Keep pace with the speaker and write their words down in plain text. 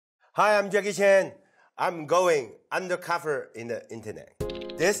Hi, I'm Jackie Chan. I'm going undercover in the internet.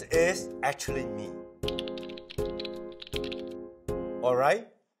 This is actually me. Alright,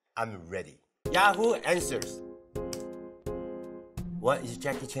 I'm ready. Yahoo Answers. What is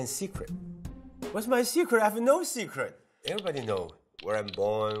Jackie Chan's secret? What's my secret? I have no secret. Everybody knows where I'm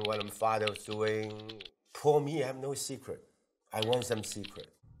born, what my father was doing. For me, I have no secret. I want some secret.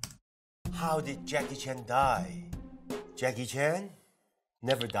 How did Jackie Chan die? Jackie Chan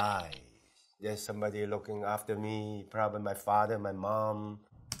never dies. There's somebody looking after me, probably my father, my mom.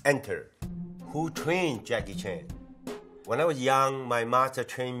 Enter. Who trained Jackie Chan? When I was young, my master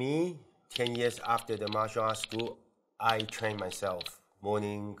trained me. 10 years after the martial arts school, I trained myself.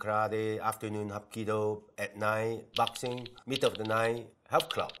 Morning karate, afternoon hapkido, at night boxing, middle of the night health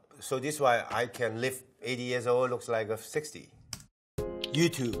club. So this is why I can live 80 years old, looks like a 60.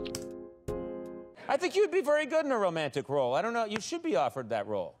 YouTube. I think you'd be very good in a romantic role. I don't know, you should be offered that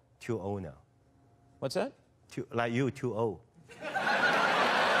role. Too old now. What's that? Like you, too old.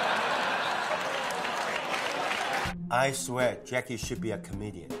 I swear Jackie should be a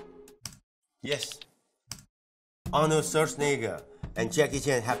comedian. Yes. Arnold Schwarzenegger and Jackie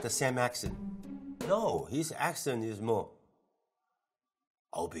Chan have the same accent. No, his accent is more,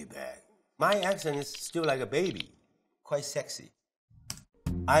 I'll be back. My accent is still like a baby, quite sexy.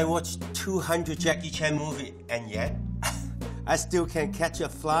 I watched 200 Jackie Chan movies and yet I still can catch a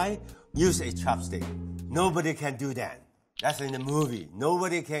fly, use a chopstick. Nobody can do that. That's in the movie.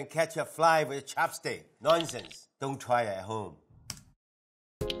 Nobody can catch a fly with a chopstick. Nonsense. Don't try it at home.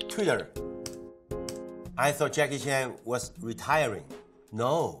 Twitter. I thought Jackie Chan was retiring.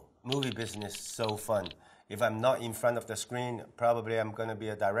 No, movie business is so fun. If I'm not in front of the screen, probably I'm gonna be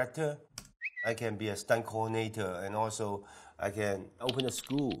a director. I can be a stunt coordinator and also I can open a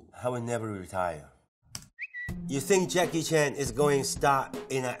school. I will never retire. You think Jackie Chan is going to star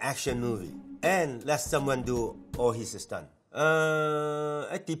in an action movie and let someone do all his stunt?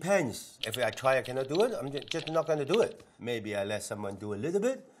 It depends. If I try, I cannot do it. I'm just not going to do it. Maybe I let someone do a little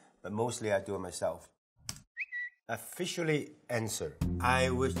bit, but mostly I do it myself. Officially answer.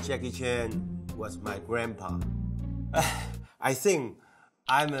 I wish Jackie Chan was my grandpa. I think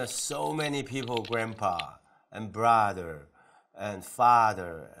I'm a so many people grandpa and brother and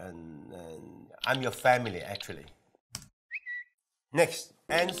father and I'm your family actually. Next,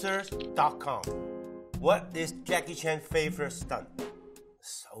 answers.com. What is Jackie Chan's favorite stunt?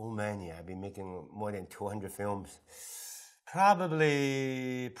 So many. I've been making more than 200 films.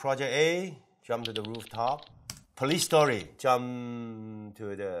 Probably Project A, jump to the rooftop. Police Story, jump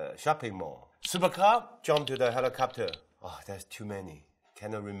to the shopping mall. Super Cop, jump to the helicopter. Oh, that's too many.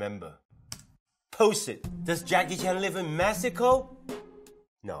 Cannot remember. Post it. Does Jackie Chan live in Mexico?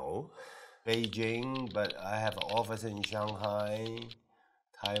 No. Beijing, but I have an office in Shanghai,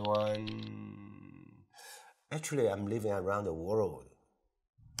 Taiwan. Actually, I'm living around the world.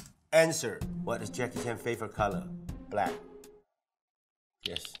 Answer. What is Jackie Chan's favorite color? Black.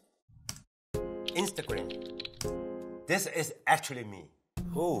 Yes. Instagram. This is actually me.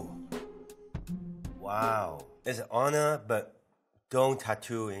 Oh. Wow. It's an honor, but don't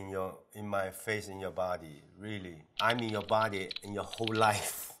tattoo in my face, in your body. Really. I'm in your body in your whole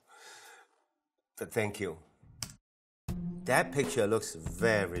life. But thank you. That picture looks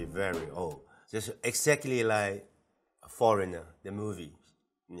very, very old. Just exactly like a Foreigner, the movie.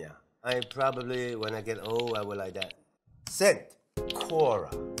 Yeah. I probably, when I get old, I will like that. Sent. Cora.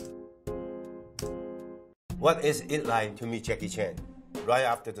 What is it like to meet Jackie Chan? Right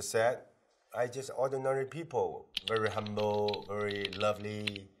after the set, I just ordinary people. Very humble, very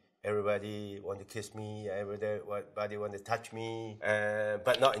lovely. Everybody want to kiss me. Everybody want to touch me.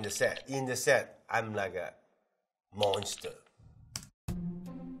 But not in the set. In the set, I'm like a monster.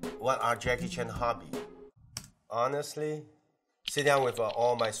 What are Jackie Chan's hobbies? Honestly, sit down with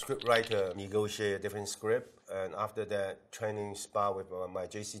all my script writer, negotiate a different script, and after that, training spar with my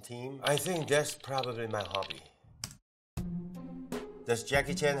JC team. I think that's probably my hobby. Does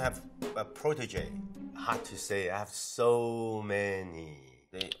Jackie Chan have a protege? Hard to say. I have so many.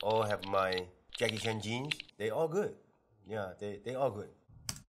 They all have my Jackie Chan genes. They all good. Yeah, they all good.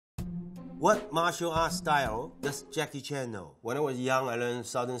 What martial art style does Jackie Chan know? When I was young, I learned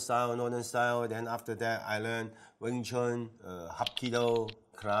Southern style, Northern style. Then after that, I learned Wing Chun, Hapkido,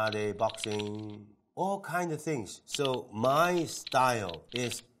 karate, boxing, all kind of things. So my style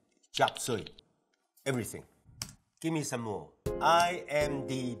is Jap Sui. Everything. Give me some more.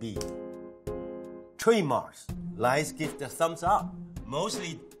 IMDb. Trademarks. Likes give the thumbs up.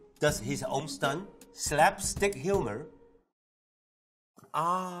 Mostly does his own stunt. Slapstick humor.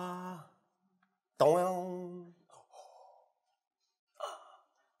 Down.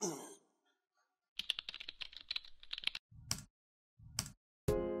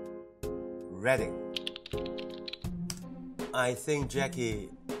 Redding. I think Jackie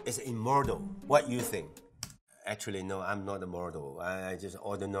is immortal. What you think? Actually, no, I'm not immortal. I just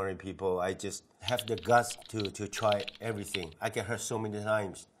ordinary people. I just have the guts to try everything. I get hurt so many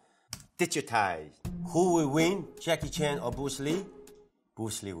times. Digitized. Who will win? Jackie Chan or Bruce Lee?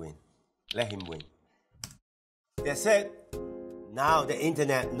 Bruce Lee win. Let him win. That's it. Now the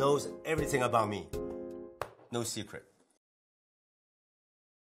internet knows everything about me. No secret.